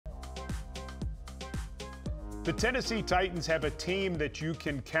The Tennessee Titans have a team that you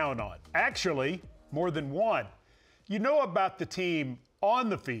can count on. Actually, more than one. You know about the team on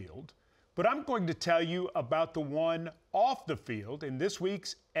the field, but I'm going to tell you about the one off the field in this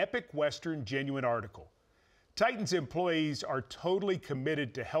week's Epic Western Genuine article. Titans employees are totally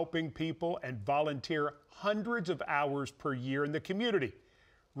committed to helping people and volunteer hundreds of hours per year in the community.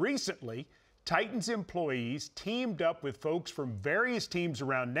 Recently, Titans employees teamed up with folks from various teams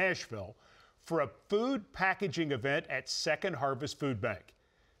around Nashville for a food packaging event at Second Harvest Food Bank.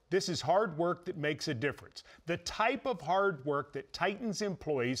 This is hard work that makes a difference. The type of hard work that Titans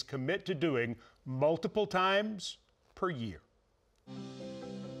employees commit to doing multiple times per year.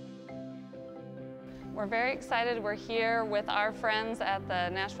 We're very excited. We're here with our friends at the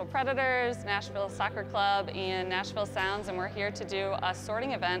Nashville Predators, Nashville Soccer Club, and Nashville Sounds, and we're here to do a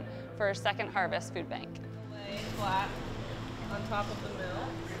sorting event for Second Harvest Food Bank. Lay flat on top of the mill.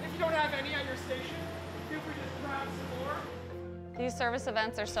 If you don't have any at your station, feel free to grab some more. These service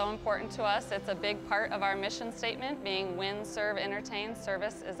events are so important to us. It's a big part of our mission statement, being win, serve, entertain.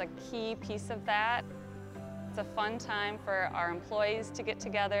 Service is a key piece of that. It's a fun time for our employees to get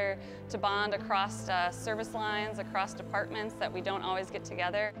together, to bond across service lines, across departments that we don't always get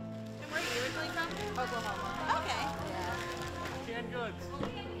together. And where are you originally from? Oklahoma. Okay. Yeah. Canned goods.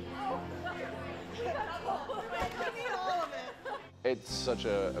 It's such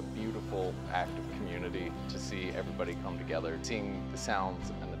a beautiful act of community to see everybody come together, seeing the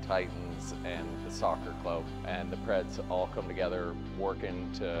Sounds and the Titans and the soccer club and the Preds all come together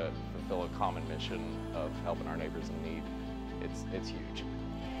working to fulfill a common mission of helping our neighbors in need. It's huge.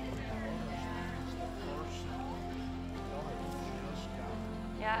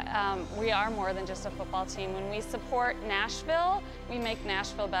 Yeah, we are more than just a football team. When we support Nashville, we make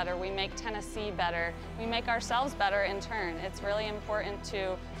Nashville better, we make Tennessee better, we make ourselves better in turn. It's really important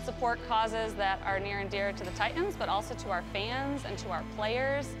to support causes that are near and dear to the Titans, but also to our fans and to our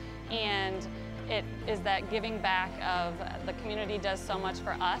players. And it is that giving back of the community does so much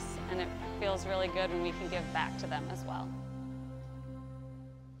for us, and it feels really good when we can give back to them as well.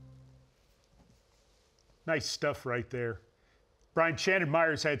 Nice stuff right there. Brian, Shannon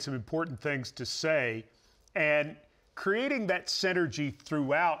Myers had some important things to say, and creating that synergy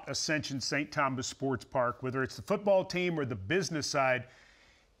throughout Ascension St. Thomas Sports Park, whether it's the football team or the business side,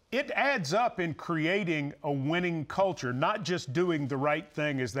 it adds up in creating a winning culture, not just doing the right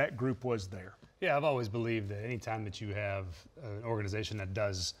thing as that group was there. Yeah, I've always believed that anytime that you have an organization that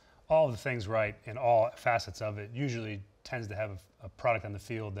does all the things right in all facets of it, usually tends to have a product on the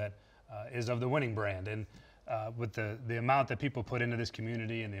field that is of the winning brand. And with the amount that people put into this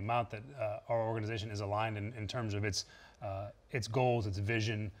community and the amount that our organization is aligned in terms of its goals, its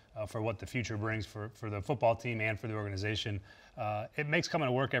vision for what the future brings for the football team and for the organization, it makes coming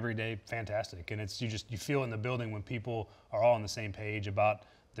to work every day fantastic. And you feel in the building when people are all on the same page about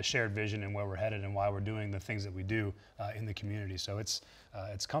the shared vision and where we're headed and why we're doing the things that we do in the community. So it's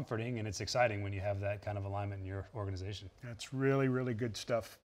comforting and it's exciting when you have that kind of alignment in your organization. That's really, really good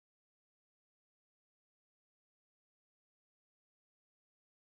stuff.